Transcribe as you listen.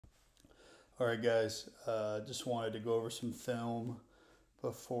All right, guys, just wanted to go over some film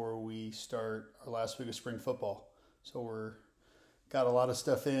before we start our last week of spring football. So we're got a lot of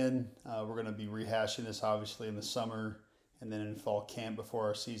stuff in. We're going to be rehashing this obviously in the summer and then in fall camp before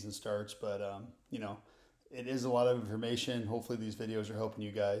our season starts. But, it is a lot of information. Hopefully these videos are helping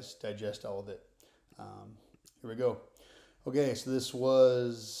you guys digest all of it. Here we go. Okay, so this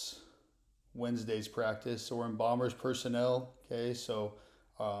was Wednesday's practice. So we're in Bombers personnel. Okay, so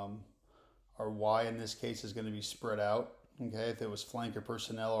our Y in this case is going to be spread out. Okay, if it was flanker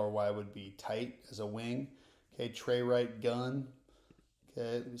personnel, our Y would be tight as a wing. Okay, tray right gun.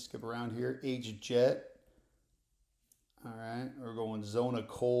 Okay, let me skip around here. H jet. All right, we're going zona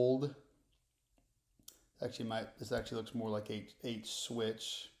cold. This actually looks more like H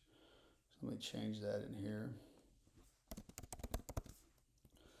switch. So let me change that in here.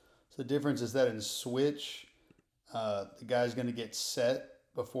 So the difference is that in switch, the guy's going to get set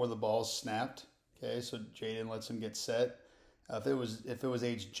before the ball's snapped. Okay, so Jaden lets him get set. If it was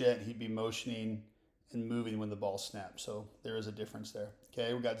H jet, he'd be motioning and moving when the ball snaps. So there is a difference there.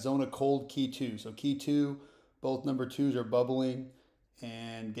 Okay, we got zona cold key 2. So key 2, both number 2s are bubbling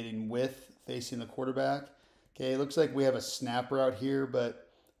and getting width facing the quarterback. Okay, it looks like we have a snap route here, but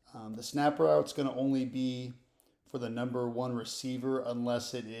the snap route's going to only be for the number 1 receiver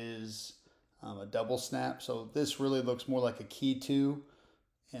unless it is a double snap. So this really looks more like a key 2.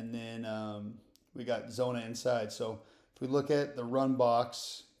 And then we got zona inside. So if we look at the run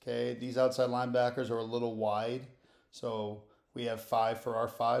box, okay, these outside linebackers are a little wide. So we have 5 for our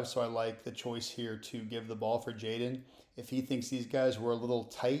 5. So I like the choice here to give the ball for Jaden. If he thinks these guys were a little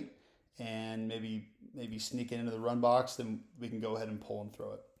tight and maybe sneaking into the run box, then we can go ahead and pull and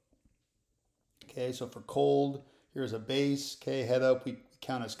throw it. Okay, so for cold, here's a base. Okay, head up, we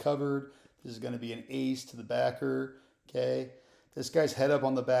count as covered. This is going to be an ace to the backer. Okay, this guy's head up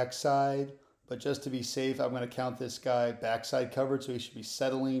on the backside, but just to be safe, I'm going to count this guy backside covered, so he should be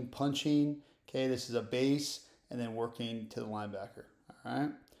settling, punching. Okay, this is a base, and then working to the linebacker. All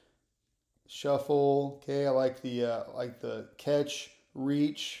right, shuffle. Okay, I like the catch,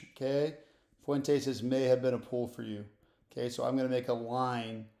 reach. Okay, Fuentes, this may have been a pull for you. Okay, so I'm going to make a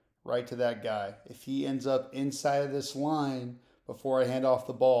line right to that guy. If he ends up inside of this line before I hand off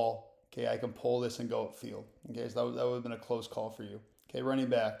the ball, okay, I can pull this and go upfield. Okay, so that would have been a close call for you. Okay, running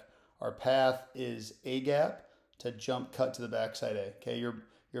back. Our path is A gap to jump cut to the backside A. Okay,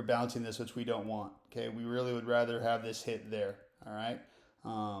 you're bouncing this, which we don't want. Okay, we really would rather have this hit there. All right.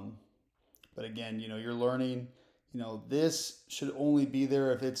 But again, you're learning. This should only be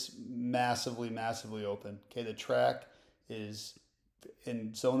there if it's massively, massively open. Okay, the track is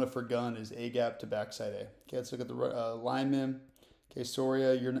in zona for gun is A gap to backside A. Okay, let's look at the lineman. Okay,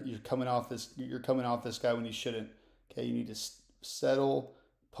 Soria, you're coming off this. You're coming off this guy when you shouldn't. Okay, you need to settle,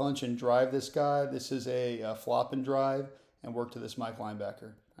 punch, and drive this guy. This is a flop and drive, and work to this Mike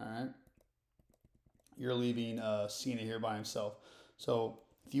linebacker. All right, you're leaving Cena here by himself. So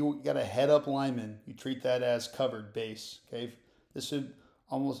if you got a head up lineman, you treat that as covered base. Okay, this should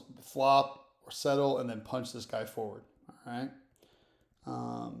almost flop or settle, and then punch this guy forward. All right.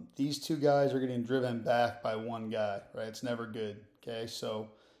 These two guys are getting driven back by one guy, right? It's never good. Okay, so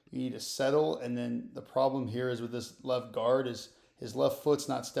you need to settle, and then the problem here is with this left guard is his left foot's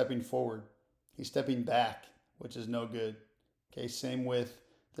not stepping forward. He's stepping back, which is no good. Okay, same with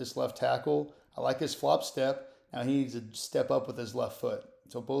this left tackle. I like his flop step. Now he needs to step up with his left foot.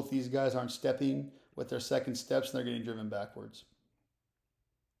 So both these guys aren't stepping with their second steps, and they're getting driven backwards.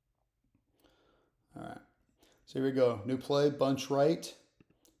 All right, so here we go. New play, bunch right.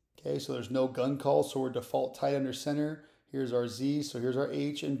 Okay, so there's no gun call, so we're default tight under center. Here's our Z, so here's our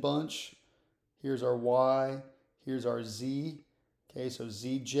H in bunch. Here's our Y, here's our Z. Okay, so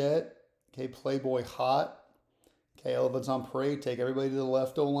Z jet. Okay, Playboy hot. Okay, elephants on parade. Take everybody to the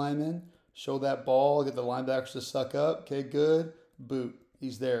left O lineman. Show that ball, get the linebackers to suck up. Okay, good. Boot.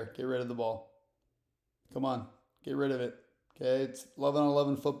 He's there. Get rid of the ball. Come on, get rid of it. Okay, it's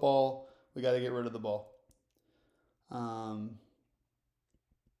 11-on-11 football. We got to get rid of the ball.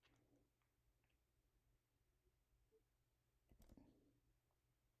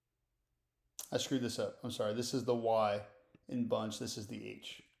 I screwed this up. I'm sorry. This is the Y in bunch. This is the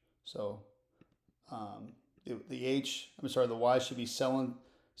H. So the H, I'm sorry, the Y should be selling,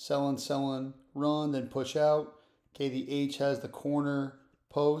 run, then push out. Okay, the H has the corner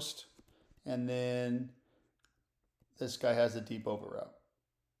post, and then this guy has the deep over route.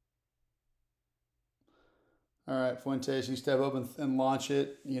 All right, Fuentes, you step up and launch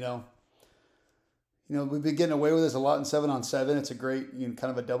it. You know, we've been getting away with this a lot in 7-on-7. It's a great,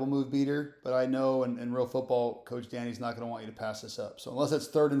 kind of a double move beater. But I know in real football, Coach Danny's not going to want you to pass this up. So unless it's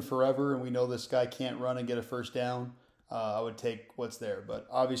 3rd and forever and we know this guy can't run and get a first down, I would take what's there. But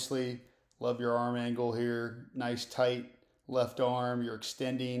obviously, love your arm angle here. Nice tight left arm. You're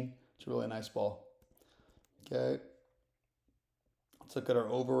extending. It's a really nice ball. Okay. Let's look at our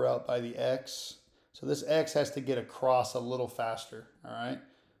over route by the X. So this X has to get across a little faster. All right.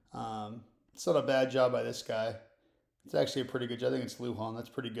 It's not a bad job by this guy. It's actually a pretty good job. I think it's Lujan. That's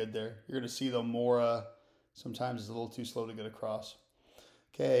pretty good there. You're going to see though Mora sometimes is a little too slow to get across.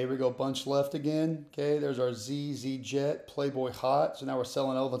 Okay, here we go. Bunch left again. Okay, there's our Z Jet, Playboy Hot. So now we're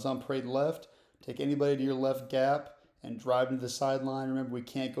selling elephants on parade left. Take anybody to your left gap and drive into the sideline. Remember, we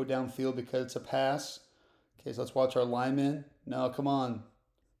can't go downfield because it's a pass. Okay, so let's watch our lineman. No, come on.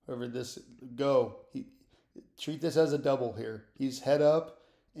 Whoever this, go. Treat this as a double here. He's head up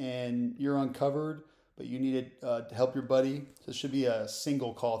and you're uncovered, but you need to help your buddy. So this should be a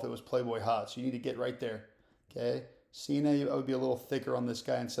single call if it was Playboy Hot. So you need to get right there. Okay. Cena, I would be a little thicker on this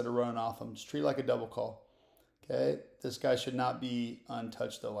guy instead of running off him. Just treat it like a double call. Okay. This guy should not be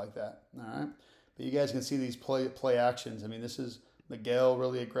untouched though like that. All right. But you guys can see these play actions. I mean, this is Miguel,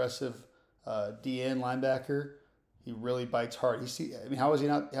 really aggressive DN linebacker. He really bites hard. How is he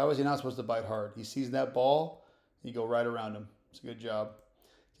not supposed to bite hard? He sees that ball, and you go right around him. It's a good job.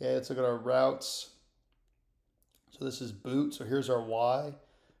 Okay, let's look at our routes. So this is boot. So here's our Y.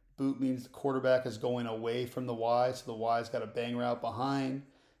 Boot means the quarterback is going away from the Y. So the Y's got a bang route behind.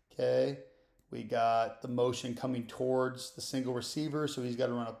 Okay, we got the motion coming towards the single receiver. So he's got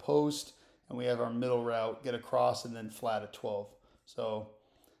to run a post. And we have our middle route, get across and then flat at 12. So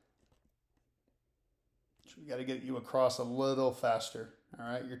we got to get you across a little faster. All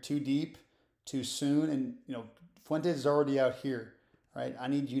right, you're too deep, too soon. And, Fuentes is already out here. Right, I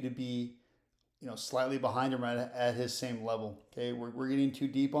need you to be, slightly behind him right at his same level. Okay, we're getting too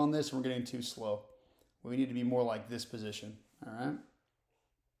deep on this and we're getting too slow. We need to be more like this position. All right.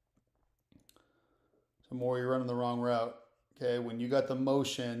 So more you're running the wrong route. Okay, when you got the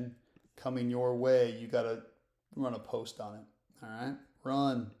motion coming your way, you got to run a post on it. All right,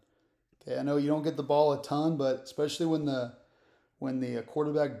 run. Okay, I know you don't get the ball a ton, but especially when the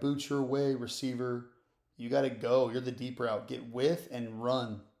quarterback boots your way, receiver. You got to go. You're the deep route. Get width and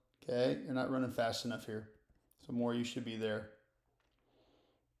run. Okay? You're not running fast enough here. So more you should be there.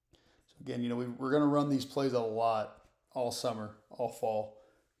 So again, we're going to run these plays a lot all summer, all fall.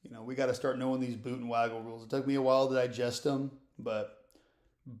 We got to start knowing these boot and waggle rules. It took me a while to digest them, but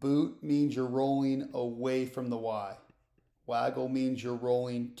boot means you're rolling away from the Y. Waggle means you're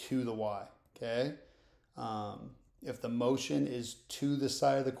rolling to the Y. Okay? If the motion is to the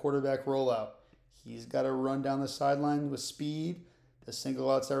side of the quarterback rollout, he's got to run down the sideline with speed. The single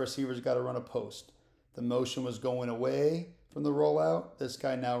outside receiver's got to run a post. The motion was going away from the rollout. This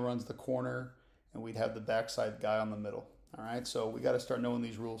guy now runs the corner, and we'd have the backside guy on the middle. All right, so we got to start knowing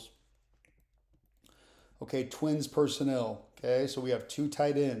these rules. Okay, twins personnel. Okay, so we have 2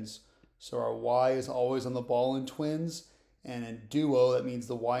 tight ends. So our Y is always on the ball in twins. And in duo, that means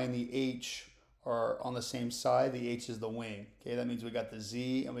the Y and the H are on the same side. The H is the wing. Okay, that means we got the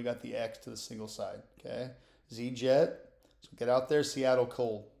Z and we got the X to the single side. Okay, Z jet. So get out there, Seattle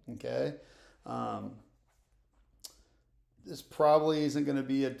cold. Okay, this probably isn't going to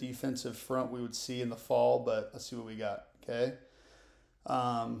be a defensive front we would see in the fall, but let's see what we got. Okay,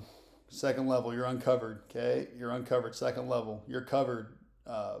 second level, you're uncovered. Okay, you're uncovered. Second level, you're covered.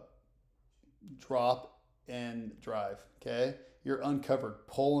 Drop and drive. Okay, you're uncovered,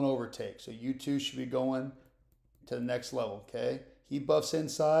 pull and overtake. So you two should be going to the next level. Okay, he buffs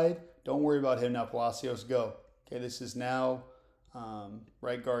inside. Don't worry about him now. Palacios, go. Okay, this is now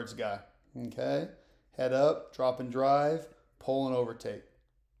right guard's guy. Okay, head up, drop and drive, pull and overtake.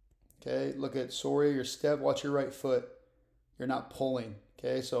 Okay, look at Soria, your step. Watch your right foot. You're not pulling.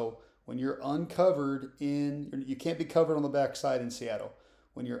 Okay, so when you're uncovered you can't be covered on the backside in Seattle.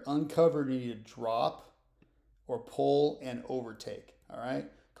 When you're uncovered, you need to drop or pull and overtake. All right.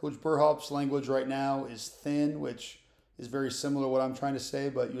 Coach Burhop's language right now is thin, which is very similar to what I'm trying to say,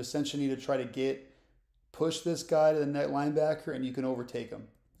 but you essentially need to try to push this guy to the net linebacker and you can overtake him.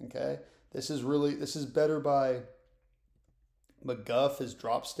 Okay. This is better by McGuff, his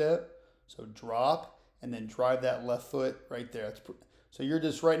drop step. So drop and then drive that left foot right there. So you're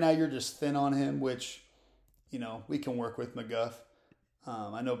just thin on him, which, we can work with McGuff.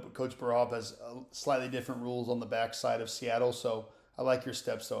 I know Coach Burhop has slightly different rules on the backside of Seattle, so I like your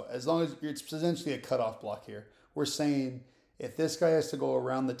steps. So as long as it's essentially a cutoff block here, we're saying if this guy has to go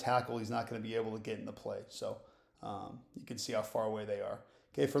around the tackle, he's not going to be able to get in the play. So you can see how far away they are.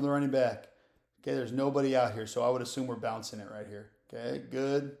 Okay, for the running back, Okay, there's nobody out here, so I would assume we're bouncing it right here. Okay,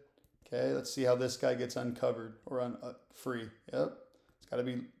 good. Okay, let's see how this guy gets uncovered or free. Yep, it's got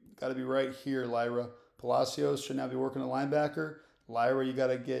to be right here, Lyra. Palacios should now be working a linebacker. Lyra, you got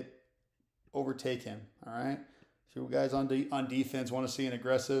to overtake him. All right. So you guys on defense want to see an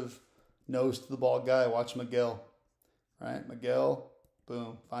aggressive nose to the ball guy. Watch Miguel. All right, Miguel.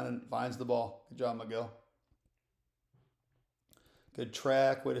 Boom. Finds the ball. Good job, Miguel. Good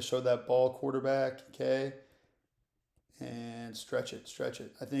track. Way to show that ball, quarterback. Okay. And stretch it.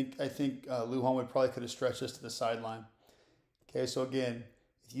 I think Lujan would probably could have stretched this to the sideline. Okay. So again,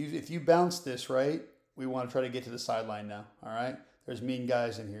 if you bounce this right, we want to try to get to the sideline now. All right. There's mean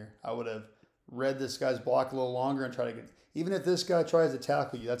guys in here. I would have read this guy's block a little longer and try to get. Even if this guy tries to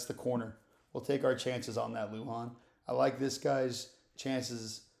tackle you, that's the corner. We'll take our chances on that, Lujan. I like this guy's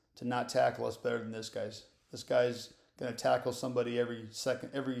chances to not tackle us better than this guy's. This guy's going to tackle somebody every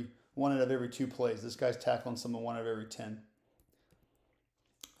one out of every 2 plays. This guy's tackling someone 1 out of every 10.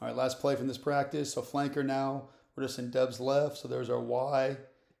 All right, last play from this practice. So flanker now. We're just in Dub's left. So there's our Y.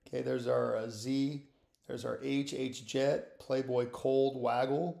 Okay, there's our Z. There's our H jet, Playboy cold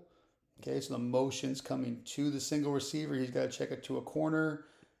waggle. Okay, so the motion's coming to the single receiver. He's got to check it to a corner,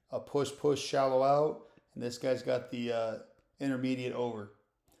 a push, shallow out. And this guy's got the intermediate over.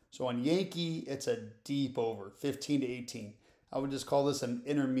 So on Yankee, it's a deep over, 15 to 18. I would just call this an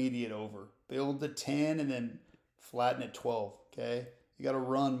intermediate over. Build to 10 and then flatten at 12, okay? You got to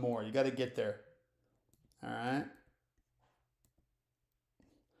run more. You got to get there. All right?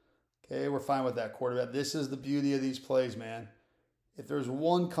 Okay, we're fine with that quarterback. This is the beauty of these plays, man. If there's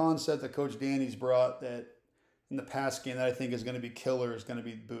one concept that Coach Danny's brought that in the past game that I think is going to be killer, is going to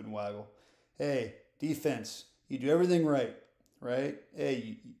be boot and waggle. Hey, defense, you do everything right?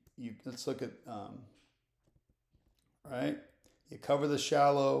 Hey, you let's look at, right? You cover the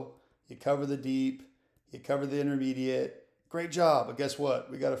shallow, you cover the deep, you cover the intermediate. Great job, but guess what?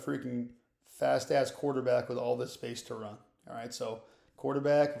 We got a freaking fast-ass quarterback with all this space to run. All right, so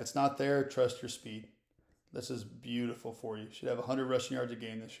quarterback, if it's not there, trust your speed. This is beautiful for you. Should have 100 rushing yards a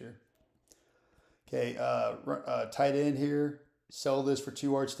game this year. Okay, tight end here. Sell this for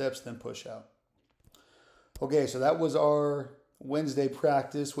 2 hard steps, then push out. Okay, so that was our Wednesday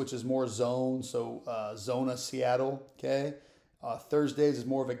practice, which is more zone. So Zona Seattle, okay? Thursdays is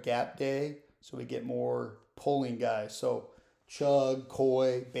more of a gap day, so we get more pulling guys. So Chug,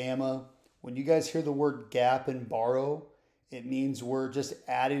 Coy, Bama. When you guys hear the word gap and borrow, it means we're just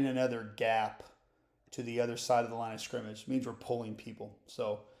adding another gap to the other side of the line of scrimmage. It means we're pulling people.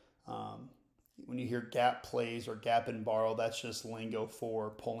 So when you hear gap plays or gap and borrow, that's just lingo for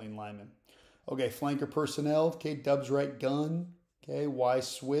pulling linemen. Okay, flanker personnel. Okay, Dub's right gun. Okay, Y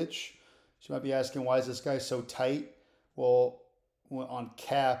switch. So you might be asking, why is this guy so tight? Well, on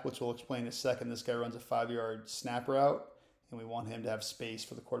cap, which we'll explain in a second, this guy runs a 5-yard snap route, and we want him to have space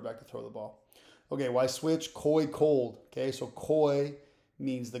for the quarterback to throw the ball. Okay, Y switch, Coy cold. Okay, so Coy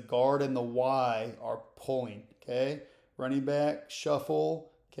means the guard and the Y are pulling. Okay, running back,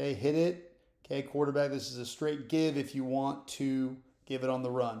 shuffle. Okay, hit it. Okay, quarterback, this is a straight give if you want to give it on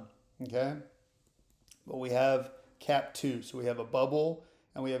the run. Okay, but we have cap 2, so we have a bubble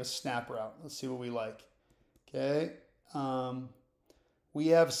and we have a snap route. Let's see what we like. Okay, we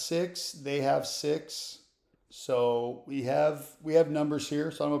have 6, they have 6, so we have numbers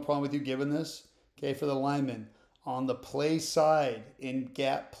here, so I don't have a problem with you giving this. Okay, for the linemen, on the play side in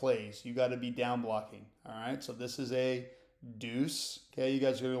gap plays, you got to be down blocking. All right, so this is a deuce. Okay, you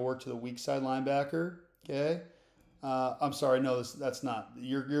guys are going to work to the weak side linebacker. Okay, I'm sorry, no, that's not.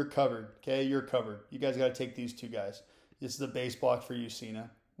 You're covered. Okay, you're covered. You guys got to take these 2 guys. This is a base block for you,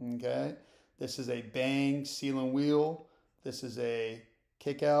 Cena. Okay, this is a bang, seal and wheel. This is a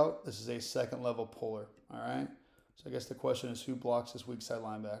kick out. This is a second level puller. All right, so I guess the question is, who blocks this weak side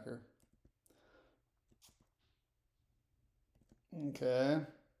linebacker? Okay.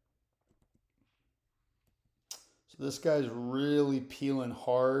 So this guy's really peeling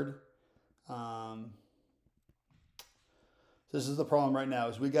hard. This is the problem right now,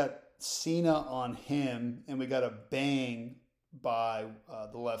 is we got Cena on him and we got a bang by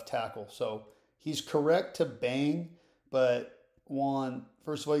the left tackle. So he's correct to bang, but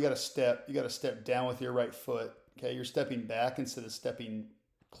first of all, you got to step down with your right foot. Okay, you're stepping back instead of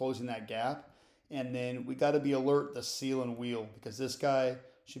closing that gap. And then we got to be alert the seal and wheel, because this guy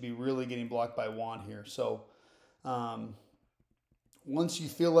should be really getting blocked by Juan here. So once you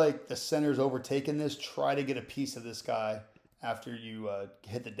feel like the center's overtaken this, try to get a piece of this guy after you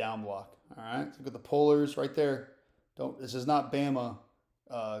hit the down block. All right, look at the pullers right there. This is not Bama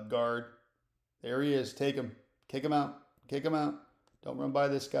guard. There he is. Take him. Kick him out. Kick him out. Don't run by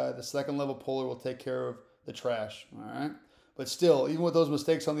this guy. The second level puller will take care of the trash. All right. But still, even with those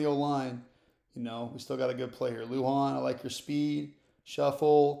mistakes on the O-line, you know, we still got a good play here. Lujan, I like your speed.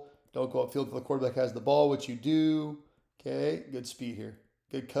 Shuffle. Don't go upfield till the quarterback has the ball, which you do. Okay. Good speed here.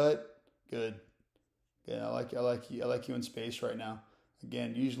 Good cut. Good. Yeah, I like you in space right now.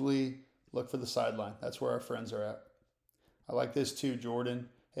 Again, usually look for the sideline. That's where our friends are at. I like this too, Jordan.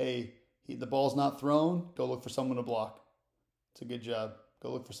 Hey, the ball's not thrown. Go look for someone to block. It's a good job.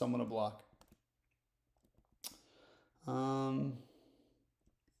 Go look for someone to block.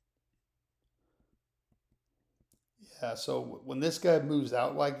 Yeah, so when this guy moves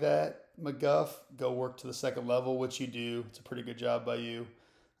out like that, McGuff, go work to the second level, which you do. It's a pretty good job by you.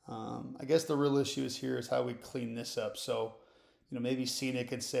 I guess the real issue is here is how we clean this up. So, you know, maybe Cena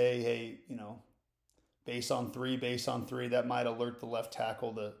could say, hey, you know, base on three, that might alert the left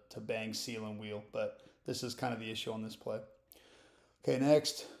tackle to bang, seal, and wheel. But this is kind of the issue on this play. Okay,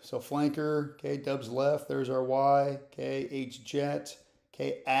 next. So flanker, okay, Dubs left. There's our Y. Okay, H jet.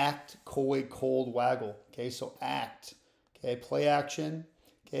 Okay, act, koi, cold, waggle. Okay, so act. Okay, play action.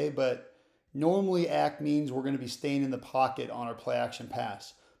 Okay, but normally act means we're going to be staying in the pocket on our play action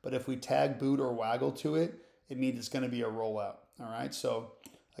pass. But if we tag, boot, or waggle to it, it means it's going to be a rollout. All right, so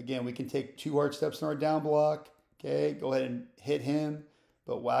again, we can take 2 hard steps in our down block. Okay, go ahead and hit him.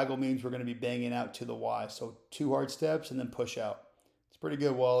 But waggle means we're going to be banging out to the Y. So 2 hard steps and then push out. It's pretty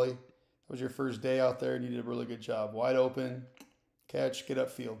good, Wally. That was your first day out there and you did a really good job. Wide open, catch, get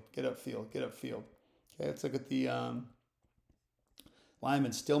upfield, get upfield, get upfield. Okay, let's look at the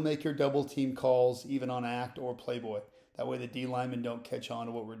linemen. Still make your double team calls even on act or playboy. That way the D linemen don't catch on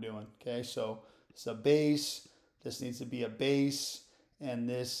to what we're doing. Okay, so it's a base. This needs to be a base. And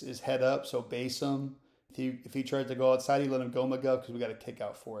this is head up, so base him. If he tries to go outside, you let him go, McGuff, because we got a kick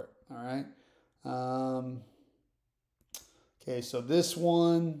out for it. All right. Okay, so this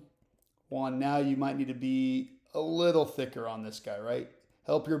one, now you might need to be a little thicker on this guy, right?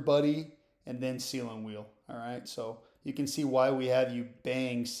 Help your buddy and then seal and wheel. All right, so you can see why we have you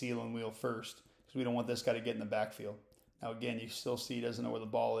bang, seal, and wheel first, because we don't want this guy to get in the backfield. Now, again, you still see he doesn't know where the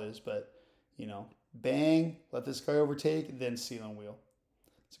ball is, but, you know, bang, let this guy overtake, then seal and wheel.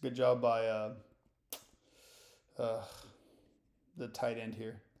 It's a good job by the tight end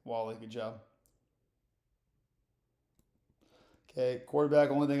here. Wally, good job. Okay, quarterback,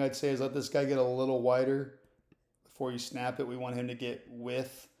 only thing I'd say is let this guy get a little wider before you snap it. We want him to get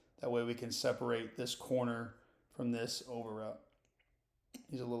width. That way we can separate this corner from this over route.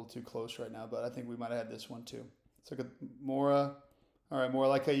 He's a little too close right now, but I think we might have had this one too. Let's look at Mora. All right, Mora, I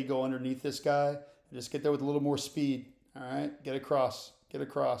like how you go underneath this guy and just get there with a little more speed. All right, get across. Get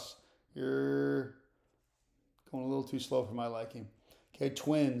across. You're going a little too slow for my liking. Okay,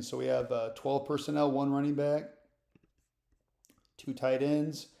 twins. So we have 12 personnel, 1 running back, 2 tight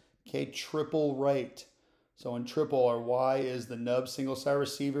ends. Okay, triple right. So in triple, our Y is the nub single side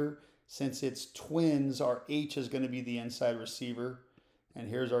receiver. Since it's twins, our H is going to be the inside receiver. And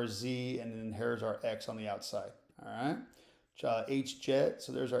here's our Z, and then here's our X on the outside. All right. H jet.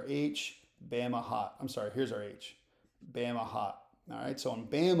 So there's our H. Bama hot. I'm sorry, here's our H. Bama hot. All right, so in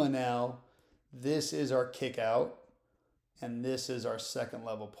Bama now, this is our kick out, and this is our second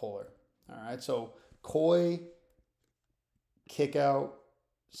level puller. All right, so koi, kick out,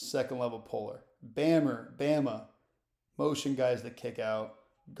 second level puller. Bama, motion guys that kick out,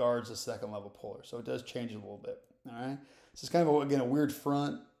 guards the second level puller. So it does change a little bit. All right, this is kind of, again, a weird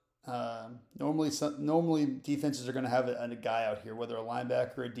front. Normally defenses are going to have a guy out here, whether a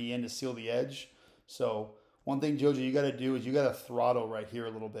linebacker or a DN to seal the edge. So one thing, Jojo, you got to do is you got to throttle right here a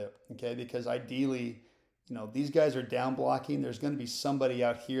little bit, okay? Because ideally, you know, these guys are down blocking. There's going to be somebody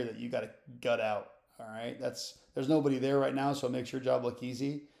out here that you got to gut out, all right? There's nobody there right now, so it makes your job look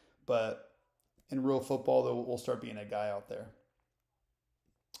easy. But in real football, we'll start being a guy out there.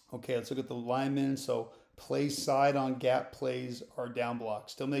 Okay, let's look at the linemen. So play side on gap plays are down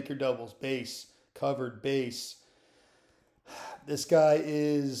blocks. Still make your doubles. Base, covered, base. This guy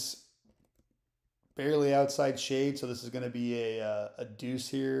is barely outside shade, so this is going to be a deuce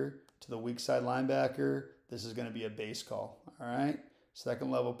here to the weak side linebacker. This is going to be a base call. All right. Second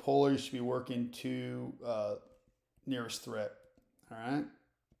level puller, you should be working to nearest threat. All right.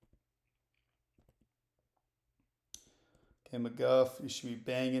 Okay, McGuff, you should be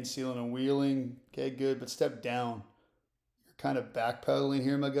banging, sealing, and wheeling. Okay, good, but step down. You're kind of backpedaling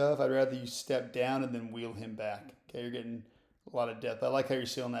here, McGuff. I'd rather you step down and then wheel him back. Okay, you're getting a lot of depth. I like how you're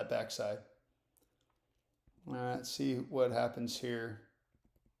sealing that backside. All right, let's see what happens here.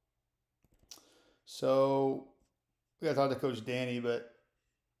 So we got to talk to Coach Danny, but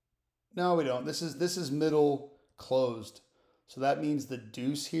no, we don't. This is middle closed. So that means the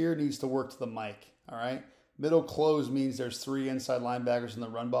deuce here needs to work to the Mike. All right. Middle close means there's 3 inside linebackers in the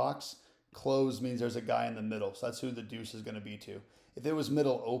run box. Close means there's a guy in the middle. So that's who the deuce is going to be to. If it was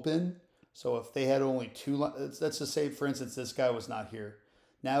middle open, so if they had only 2, let's just say, for instance, this guy was not here.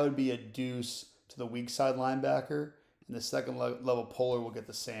 Now it would be a deuce to the weak side linebacker, and the second level puller will get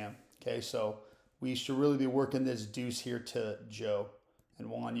the Sam. Okay, so we should really be working this deuce here to Joe. And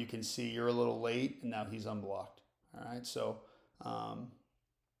Juan, you can see you're a little late, and now he's unblocked. All right, so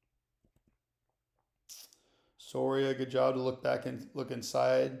Soria, good job to look back and look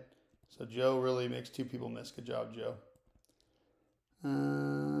inside. So Joe really makes 2 people miss. Good job, Joe.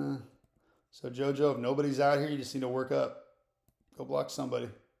 So JoJo, if nobody's out here, you just need to work up. Go block somebody.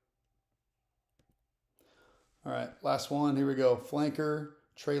 All right, last one. Here we go. Flanker,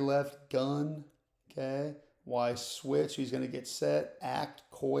 tray left, gun. Okay. Y switch. He's going to get set. Act,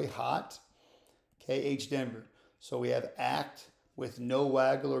 koi, hot. Okay, H Denver. So we have act with no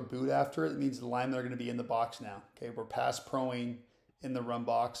waggle or boot after it. It means the linemen are going to be in the box now. Okay, we're pass proing in the run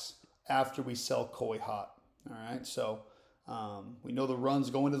box after we sell koi hot. All right, so we know the run's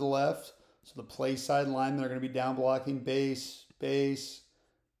going to the left. So the play side linemen are going to be down blocking base, base,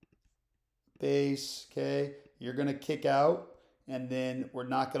 base. Okay, you're going to kick out, and then we're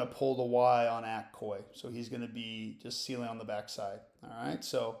not going to pull the Y on act koi. So he's going to be just sealing on the backside. All right,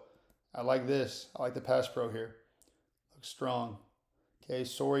 so I like this. I like the pass pro here. Looks strong. Okay,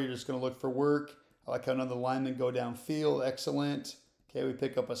 sorry, you're just going to look for work. I like how none of the linemen go downfield. Excellent. Okay, we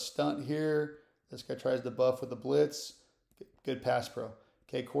pick up a stunt here. This guy tries to buff with the blitz. Good pass pro.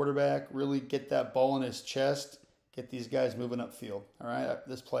 Okay, quarterback, really get that ball in his chest. Get these guys moving upfield. All right,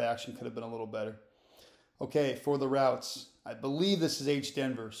 this play action could have been a little better. Okay, for the routes, I believe this is H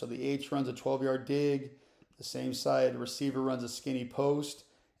Denver. So the H runs a 12-yard dig. The same side receiver runs a skinny post.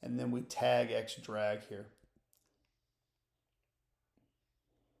 And then we tag X drag here.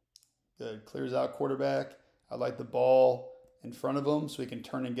 Good. Clears out quarterback. I like the ball in front of him so he can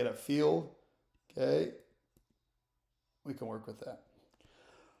turn and get upfield. Okay. We can work with that.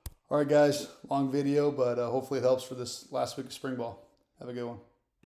 All right, guys. Long video, but hopefully it helps for this last week of spring ball. Have a good one.